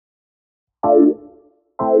Welcome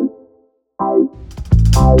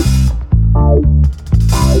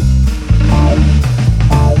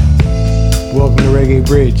to Reggae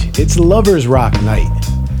Bridge. It's Lovers Rock Night.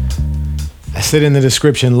 I said in the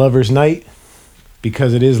description Lovers Night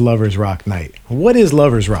because it is Lovers Rock Night. What is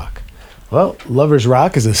Lovers Rock? Well, Lovers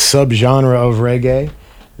Rock is a subgenre of reggae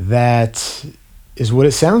that is what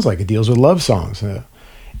it sounds like. It deals with love songs.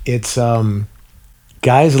 It's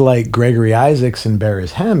guys like Gregory Isaacs and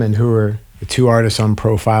Beres Hammond, who are the two artists I'm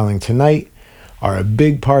profiling tonight, are a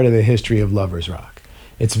big part of the history of Lovers Rock.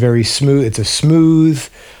 It's very smooth. It's a smooth,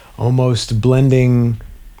 almost blending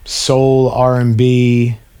soul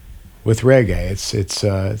R&B with reggae. It's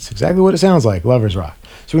exactly what it sounds like, Lovers Rock.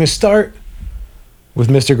 So we're going to start with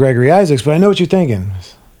Mr. Gregory Isaacs, but I know what you're thinking.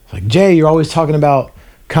 It's like, Jay, you're always talking about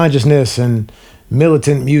consciousness and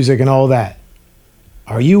militant music and all that.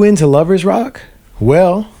 Are you into Lovers Rock?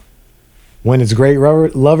 Well, when it's great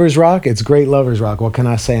Lovers Rock, it's great Lovers Rock. What can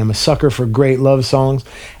I say? I'm a sucker for great love songs,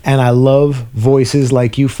 and I love voices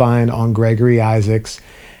like you find on Gregory Isaacs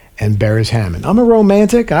and Beres Hammond. I'm a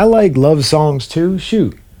romantic. I like love songs too.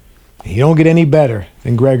 Shoot. You don't get any better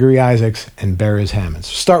than Gregory Isaacs and Beres Hammond.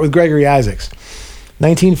 So start with Gregory Isaacs.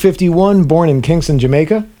 1951, born in Kingston,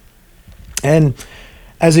 Jamaica. And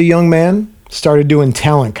as a young man, started doing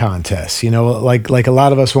talent contests. You know, like a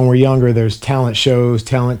lot of us when we're younger, there's talent shows,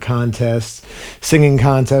 talent contests, singing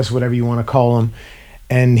contests, whatever you want to call them.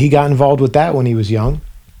 And he got involved with that when he was young.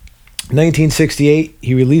 1968,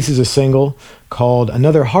 he releases a single called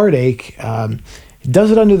Another Heartache. He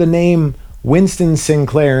does it under the name Winston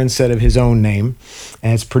Sinclair instead of his own name,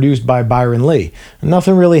 and it's produced by Byron Lee.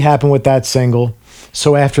 Nothing really happened with that single.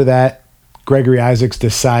 So after that, Gregory Isaacs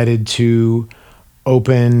decided to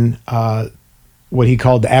open what he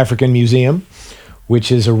called the African Museum,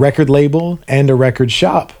 which is a record label and a record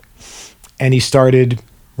shop. And he started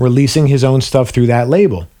releasing his own stuff through that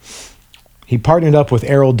label. He partnered up with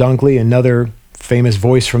Errol Dunkley, another famous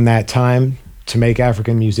voice from that time, to make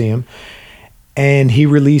African Museum. And he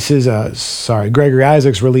releases, Gregory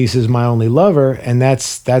Isaacs releases My Only Lover, and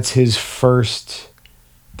that's his first,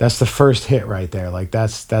 that's the first hit right there. Like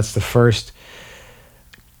that's the first,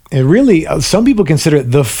 and really, some people consider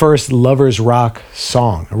it the first Lovers Rock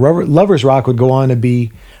song. Lovers Rock would go on to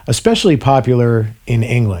be especially popular in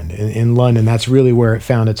England, in London. That's really where it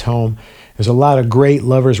found its home. There's a lot of great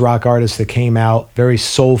Lovers Rock artists that came out, very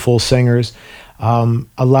soulful singers. A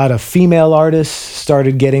lot of female artists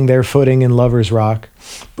started getting their footing in Lovers Rock.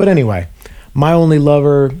 But anyway, My Only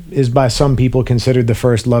Lover is by some people considered the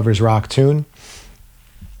first Lovers Rock tune.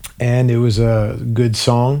 And it was a good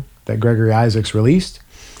song that Gregory Isaacs released.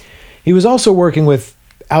 He was also working with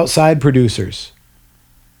outside producers,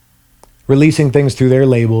 releasing things through their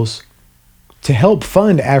labels to help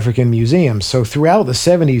fund African museums. So throughout the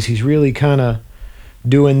 70s, he's really kind of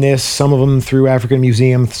doing this, some of them through African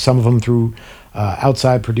Museum, some of them through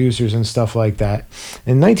outside producers and stuff like that.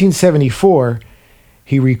 In 1974,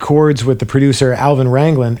 he records with the producer Alvin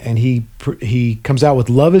Ranglin, and he comes out with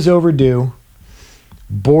Love Is Overdue,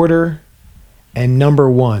 Border, and Number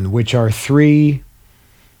One, which are three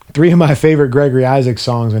of my favorite Gregory Isaacs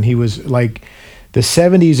songs. And he was like, the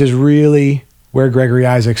 70s is really where Gregory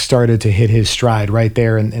Isaacs started to hit his stride, right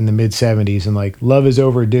there in the mid 70s. And like Love Is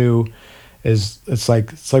Overdue it's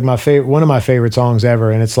like my favorite, one of my favorite songs ever,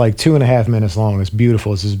 and it's like 2.5 minutes long. It's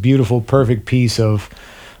beautiful. It's this beautiful, perfect piece of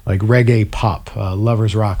like reggae pop,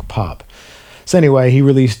 Lovers Rock pop. So anyway, he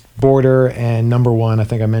released Border and Number One. I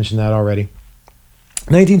think I mentioned that already.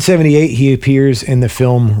 1978, he appears in the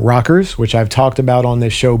film Rockers, which I've talked about on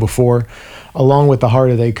this show before, along with The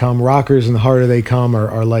Harder They Come. Rockers and The Harder They Come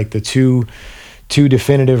are like the two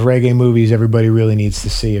definitive reggae movies everybody really needs to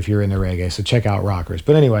see if you're into reggae. So check out Rockers.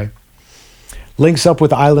 But anyway, links up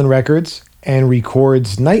with Island Records and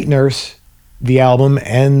records Night Nurse, the album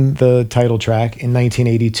and the title track, in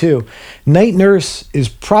 1982. Night Nurse is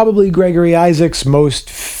probably Gregory Isaacs' most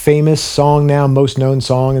famous song now, most known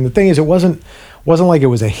song. And the thing is, it wasn't like it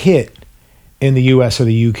was a hit in the US or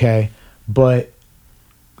the UK, but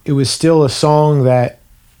it was still a song that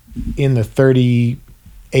in the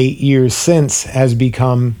 38 years since has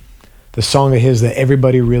become the song of his that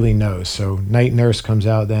everybody really knows. So Night Nurse comes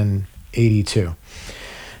out then 82.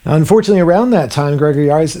 Now, unfortunately, around that time,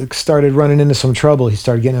 Gregory Isaacs started running into some trouble. He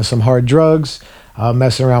started getting into some hard drugs,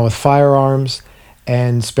 messing around with firearms,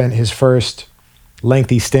 and spent his first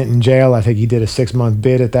lengthy stint in jail. I think he did a 6-month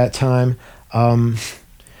bid at that time. By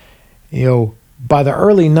the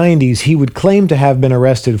early 90s, he would claim to have been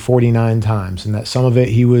arrested 49 times, and that some of it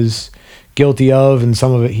he was guilty of and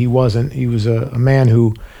some of it he wasn't. He was a man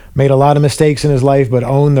who made a lot of mistakes in his life, but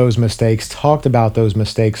owned those mistakes, talked about those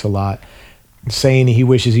mistakes a lot, saying he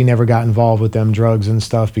wishes he never got involved with them drugs and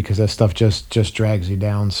stuff because that stuff just drags you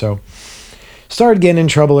down. So started getting in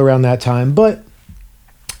trouble around that time, but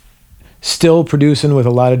still producing with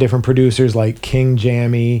a lot of different producers like King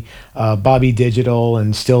Jammy, Bobby Digital,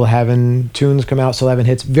 and still having tunes come out, still having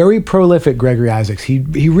hits. Very prolific, Gregory Isaacs. He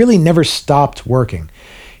really never stopped working.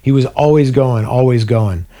 He was always going, always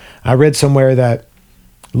going. I read somewhere that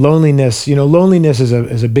loneliness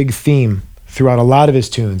is a big theme throughout a lot of his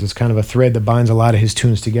tunes. It's kind of a thread that binds a lot of his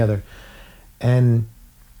tunes together. But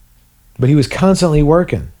he was constantly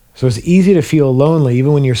working. So it's easy to feel lonely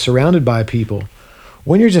even when you're surrounded by people.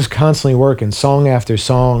 When you're just constantly working, song after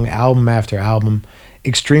song, album after album,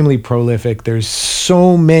 extremely prolific. There's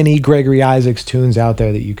so many Gregory Isaacs tunes out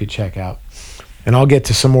there that you could check out. And I'll get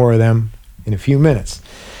to some more of them in a few minutes.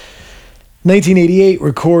 1988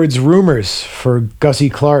 records Rumors for Gussie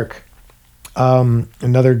Clarke.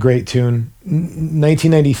 Another great tune.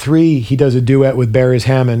 1993, he does a duet with Beres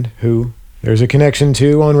Hammond, who there's a connection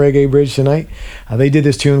to on Reggae Bridge tonight. They did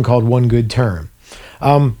this tune called One Good Turn.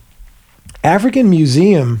 African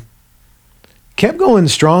Museum kept going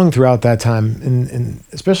strong throughout that time, and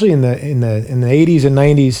especially in the 80s and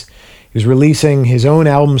 90s. He was releasing his own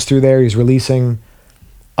albums through there. He was releasing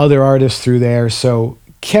other artists through there. So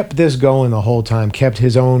kept this going the whole time. Kept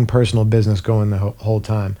his own personal business going the whole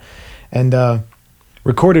time, and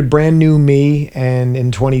recorded Brand New Me. And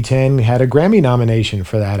in 2010, had a Grammy nomination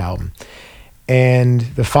for that album. And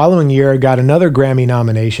the following year, got another Grammy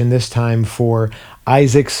nomination. This time for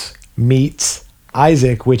Isaacs Meets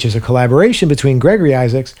Isaac, which is a collaboration between Gregory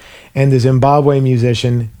Isaacs and the Zimbabwe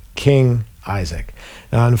musician King Isaac.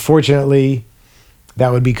 Now, unfortunately,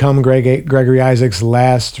 that would become Gregory Isaacs'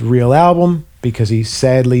 last real album because he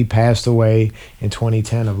sadly passed away in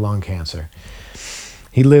 2010 of lung cancer.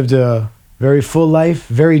 He lived a very full life,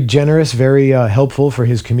 very generous, very helpful for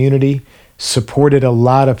his community, supported a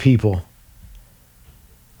lot of people.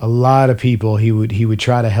 A lot of people he would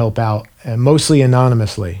try to help out, and mostly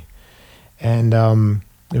anonymously. And a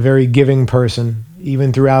very giving person,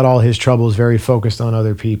 even throughout all his troubles, very focused on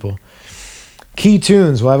other people. Key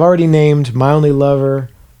tunes, well, I've already named My Only Lover,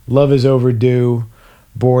 Love Is Overdue,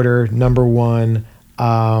 Border, Number One,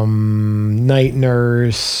 Night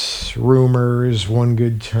Nurse, Rumors, One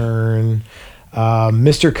Good Turn,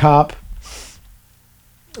 Mr. Cop,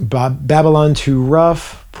 Babylon Too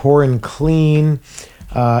Rough, Poor and Clean,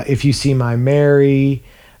 If You See My Mary,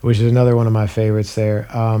 which is another one of my favorites there.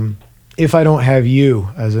 If I Don't Have You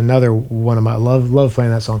as another one of my love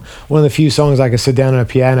playing that song. One of the few songs I could sit down on a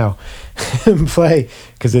piano and play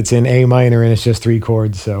because it's in A minor and it's just 3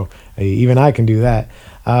 chords. So even I can do that.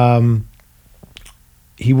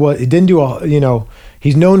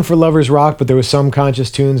 He's known for Lovers Rock, but there was some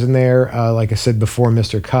conscious tunes in there. Like I said before,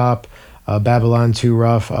 Mr. Cop, Babylon Too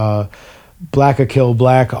Rough, Black a Kill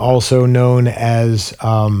Black, also known as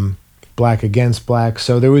Black Against Black.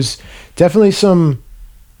 So there was definitely some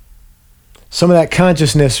of that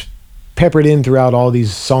consciousness peppered in throughout all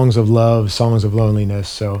these songs of love, songs of loneliness.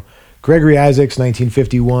 So Gregory Isaacs,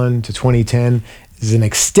 1951 to 2010, is an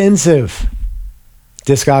extensive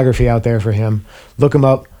discography out there for him. Look him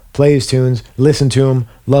up, play his tunes, listen to him,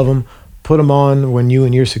 love him, put them on when you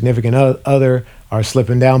and your significant other are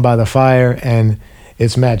slipping down by the fire, and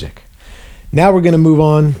it's magic. Now we're going to move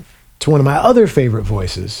on to one of my other favorite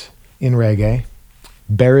voices in reggae,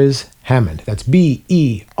 Beres Hammond. That's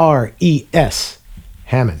Beres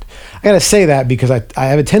Hammond. I got to say that because I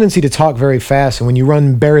have a tendency to talk very fast, and when you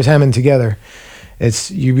run Beres Hammond together,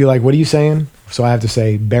 you'd be like, what are you saying? So I have to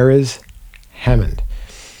say Beres Hammond.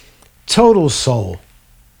 Total soul.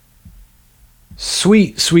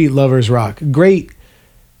 Sweet, sweet Lovers Rock. Great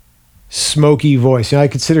smoky voice. I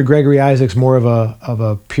consider Gregory Isaacs more of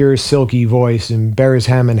a pure silky voice, and Beres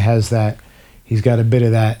Hammond has that. He's got a bit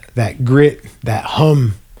of that grit, that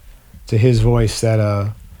hum to his voice that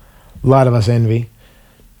a lot of us envy.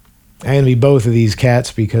 I envy both of these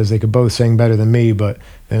cats because they could both sing better than me, but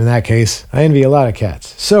then in that case, I envy a lot of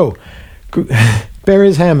cats. So,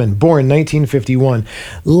 Beres Hammond, born 1951.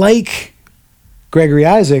 Like Gregory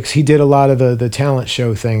Isaacs, he did a lot of the talent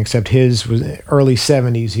show thing, except his was early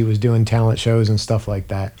 70s. He was doing talent shows and stuff like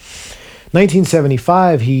that.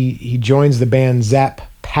 1975, he joins the band Zap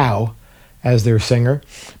Pow as their singer,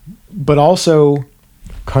 but also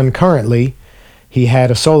concurrently, he had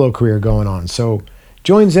a solo career going on. So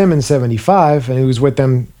joins them in 75, and he was with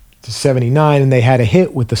them to 79, and they had a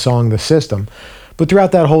hit with the song The System. But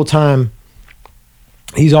throughout that whole time,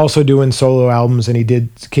 he's also doing solo albums, and he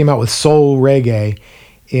came out with Soul Reggae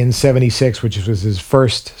in 76, which was his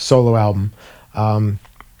first solo album.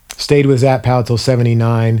 Stayed with Zap Pow till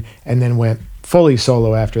 79, and then went fully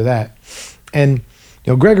solo after that. And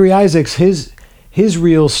Gregory Isaacs, his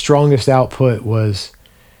real strongest output was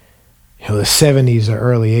the 70s or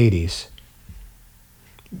early 80s.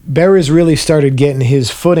 Beres really started getting his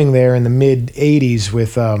footing there in the mid 80s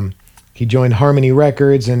with he joined Harmony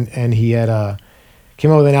Records and he had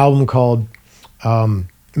came out with an album called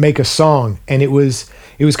Make a Song, and it was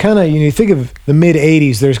kind of, you think of the mid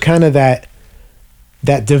 80s, there's kind of that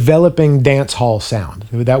developing dance hall sound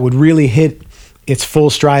that would really hit its full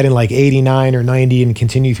stride in like 89 or 90 and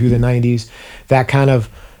continue through the 90s. That kind of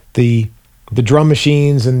the drum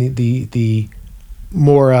machines and the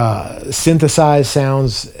more synthesized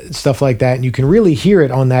sounds, stuff like that. And you can really hear it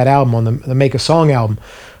on that album, on the Make a Song album.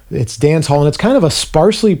 It's dance hall, and it's kind of a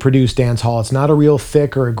sparsely produced dance hall. It's not a real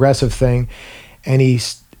thick or aggressive thing. And he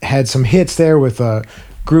had some hits there with a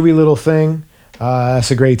Groovy Little Thing. That's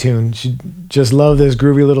a great tune. Just love this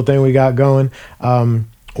groovy little thing we got going.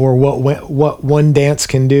 Or what One Dance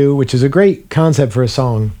Can Do, which is a great concept for a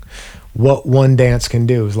song. What One Dance Can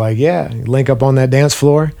Do is like, link up on that dance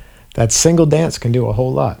floor. That single dance can do a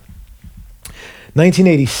whole lot.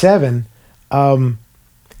 1987,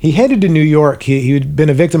 he headed to New York. He had been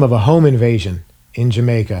a victim of a home invasion in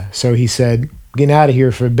Jamaica. So he said, getting out of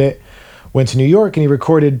here for a bit, went to New York and he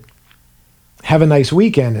recorded Have a Nice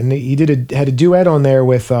Weekend. And he had a duet on there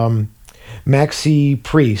with Maxi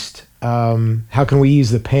Priest, How Can We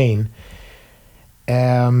Ease the Pain.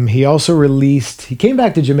 He also he came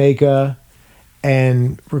back to Jamaica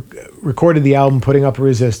and recorded the album Putting Up a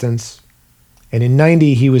Resistance. And in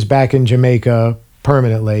 90, he was back in Jamaica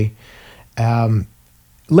permanently.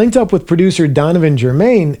 Linked up with producer Donovan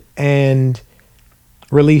Germain and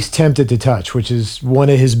released Tempted to Touch, which is one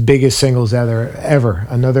of his biggest singles ever.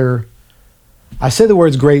 Another, I say the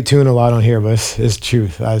words great tune a lot on here, but it's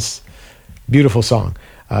truth. It's a beautiful song.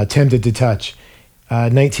 Tempted to Touch.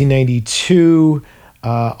 1992,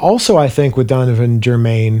 also I think with Donovan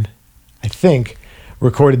Germain,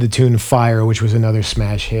 recorded the tune Fire, which was another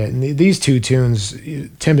smash hit. And these two tunes,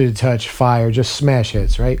 Tempted to Touch, Fire, just smash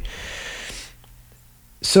hits, right?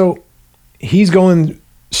 So he's going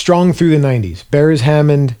strong through the 90s. Beres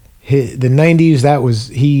Hammond, the 90s, that was,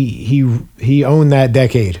 he owned that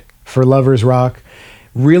decade for Lovers Rock.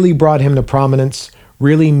 Really brought him to prominence,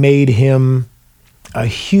 really made him a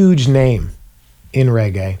huge name in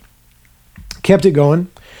reggae. Kept it going.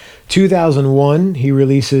 2001, he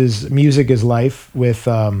releases Music is Life with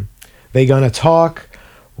They Gonna Talk,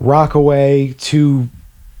 Rockaway, two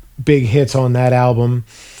big hits on that album.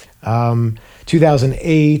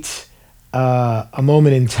 2008, A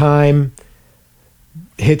Moment in Time,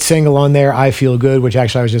 hit single on there, I Feel Good, which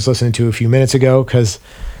actually I was just listening to a few minutes ago because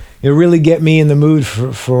it really get me in the mood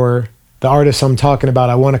for the artists I'm talking about.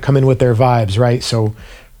 I want to come in with their vibes, right? So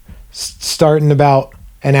starting about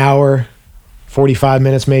an hour, 45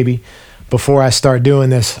 minutes maybe, before I start doing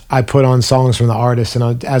this, I put on songs from the artist,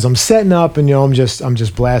 and as I'm setting up, and I'm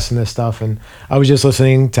just blasting this stuff, and I was just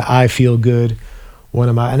listening to I Feel Good,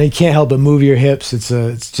 and you can't help but move your hips.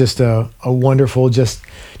 It's just a wonderful, just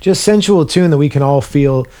sensual tune that we can all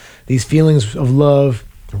feel, these feelings of love,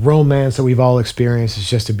 romance that we've all experienced. It's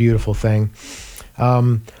just a beautiful thing.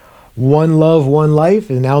 One Love, One Life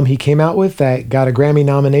is an album he came out with that got a Grammy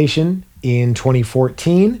nomination in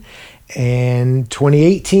 2014. And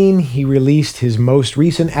 2018, he released his most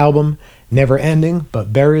recent album, Never Ending,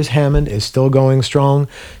 but Beres Hammond is still going strong,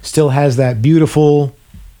 still has that beautiful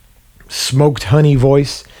smoked honey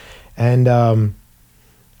voice, and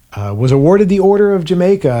was awarded the Order of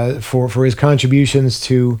Jamaica for his contributions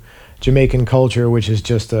to Jamaican culture, which is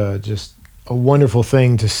just a wonderful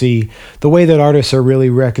thing to see. The way that artists are really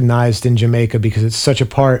recognized in Jamaica, because it's such a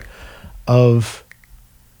part of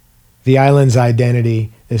the island's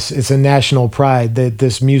identity. It's a national pride that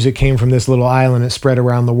this music came from this little island. It spread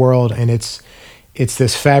around the world, and it's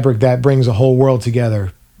this fabric that brings a whole world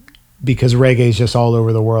together, because reggae is just all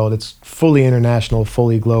over the world. It's fully international,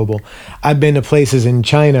 fully global. I've been to places in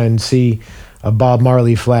China and see a Bob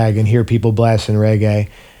Marley flag and hear people blasting reggae,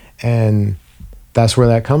 and that's where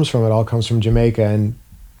that comes from. It all comes from Jamaica, and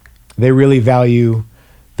they really value,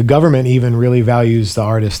 the government even really values the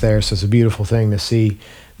artists there, so it's a beautiful thing to see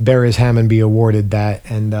Beres Hammond be awarded that.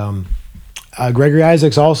 And Gregory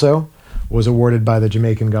Isaacs also was awarded by the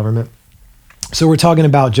Jamaican government. So we're talking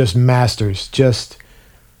about just masters, just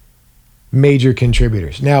major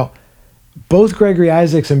contributors. Now, both Gregory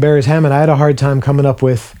Isaacs and Beres Hammond, I had a hard time coming up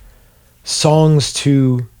with songs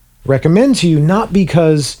to recommend to you, not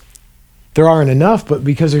because there aren't enough, but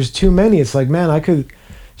because there's too many. It's like, man, I could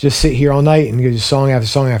just sit here all night and go just song after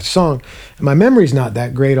song after song. And my memory's not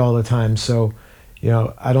that great all the time, so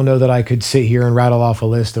I don't know that I could sit here and rattle off a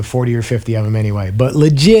list of 40 or 50 of them anyway. But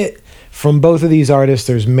legit, from both of these artists,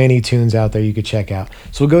 there's many tunes out there you could check out.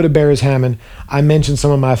 So we'll go to Beres Hammond. I mentioned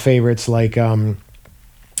some of my favorites like Groovy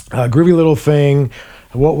Little Thing,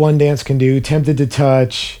 What One Dance Can Do, Tempted to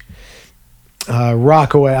Touch,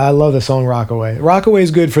 Rockaway. I love the song Rockaway. Rockaway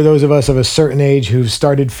is good for those of us of a certain age who've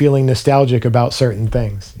started feeling nostalgic about certain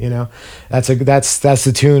things. You know, that's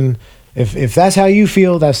the tune. If that's how you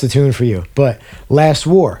feel, that's the tune for you. But Last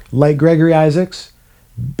War, like Gregory Isaacs,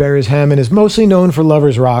 Beres Hammond is mostly known for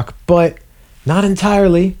lovers rock, but not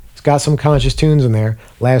entirely. It's got some conscious tunes in there.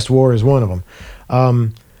 Last War is one of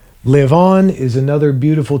them. Live On is another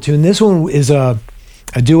beautiful tune. This one is a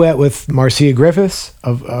duet with Marcia Griffiths,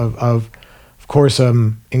 of course,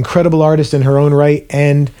 incredible artist in her own right,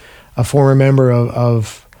 and a former member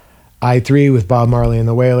of I3 with Bob Marley and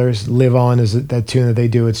the Wailers. Live On is that tune that they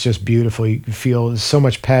do. It's just beautiful. You feel so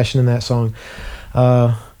much passion in that song.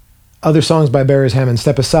 Other songs by Beres Hammond: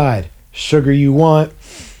 Step Aside, Sugar You Want,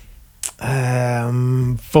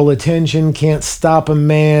 Full Attention, Can't Stop a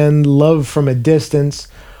Man, Love from a Distance,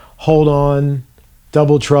 Hold On,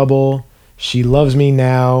 Double Trouble, She Loves Me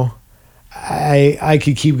Now. I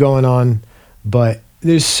could keep going on, but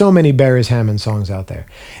there's so many Beres Hammond songs out there.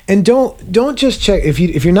 And don't just check, if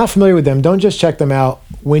you're not familiar with them, don't just check them out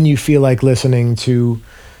when you feel like listening to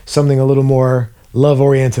something a little more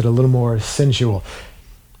love-oriented, a little more sensual.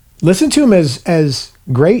 Listen to them as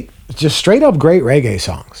great, just straight up great reggae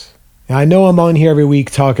songs. Now, I know I'm on here every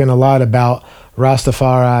week talking a lot about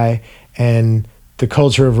Rastafari and the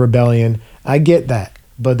culture of rebellion. I get that.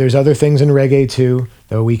 But there's other things in reggae too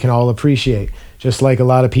that we can all appreciate. Just like a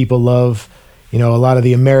lot of people love, a lot of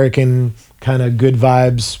the American kind of good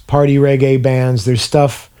vibes, party reggae bands. There's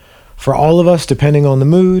stuff for all of us depending on the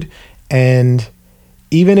mood. And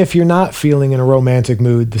even if you're not feeling in a romantic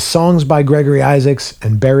mood, the songs by Gregory Isaacs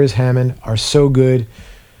and Beres Hammond are so good.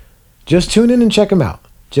 Just tune in and check them out.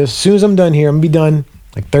 Just as soon as I'm done here, I'm going to be done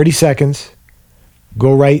like 30 seconds.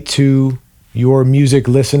 Go right to your music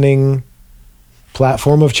listening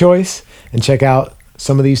platform of choice and check out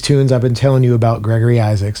some of these tunes I've been telling you about Gregory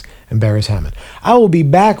Isaacs and Beres Hammond. I will be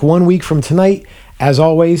back 1 week from tonight, as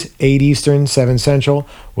always, 8 Eastern, 7 Central,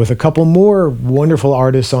 with a couple more wonderful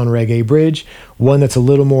artists on Reggae Bridge. One that's a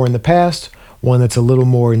little more in the past, one that's a little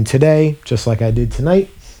more in today, just like I did tonight.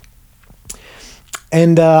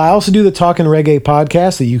 And I also do the Talkin' Reggae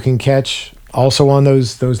podcast that you can catch also on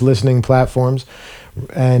those listening platforms.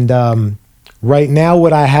 And right now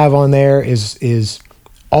what I have on there is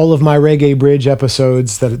all of my Reggae Bridge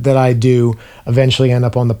episodes that I do eventually end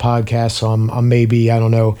up on the podcast. So I'm maybe,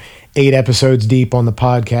 8 episodes deep on the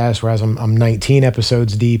podcast, whereas I'm 19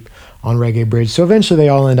 episodes deep on Reggae Bridge. So eventually they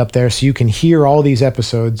all end up there. So you can hear all these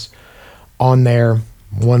episodes on there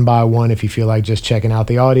one by one if you feel like just checking out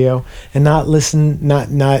the audio and not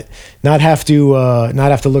have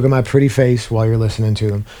to look at my pretty face while you're listening to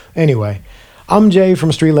them. Anyway, I'm Jay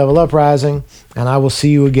from Street Level Uprising, and I will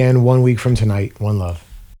see you again 1 week from tonight. One love.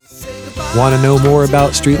 Want to know more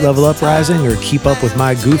about Street Level Uprising or keep up with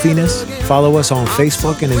my goofiness? Follow us on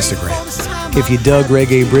Facebook and Instagram. If you dug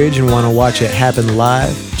Reggae Bridge and want to watch it happen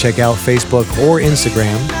live, check out Facebook or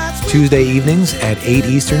Instagram Tuesday evenings at 8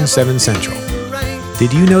 Eastern, 7 Central.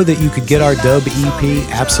 Did you know that you could get our dub EP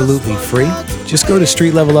absolutely free? Just go to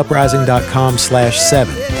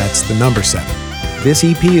streetleveluprising.com/7. That's the number 7. This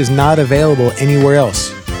EP is not available anywhere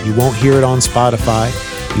else. You won't hear it on Spotify.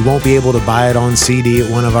 You won't be able to buy it on CD at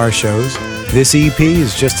one of our shows. This EP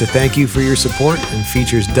is just to thank you for your support and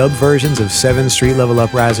features dub versions of 7 Street Level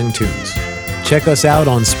Uprising tunes. Check us out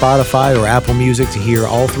on Spotify or Apple Music to hear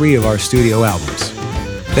all 3 of our studio albums.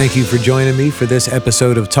 Thank you for joining me for this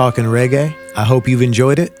episode of Talkin' Reggae. I hope you've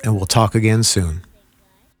enjoyed it, and we'll talk again soon.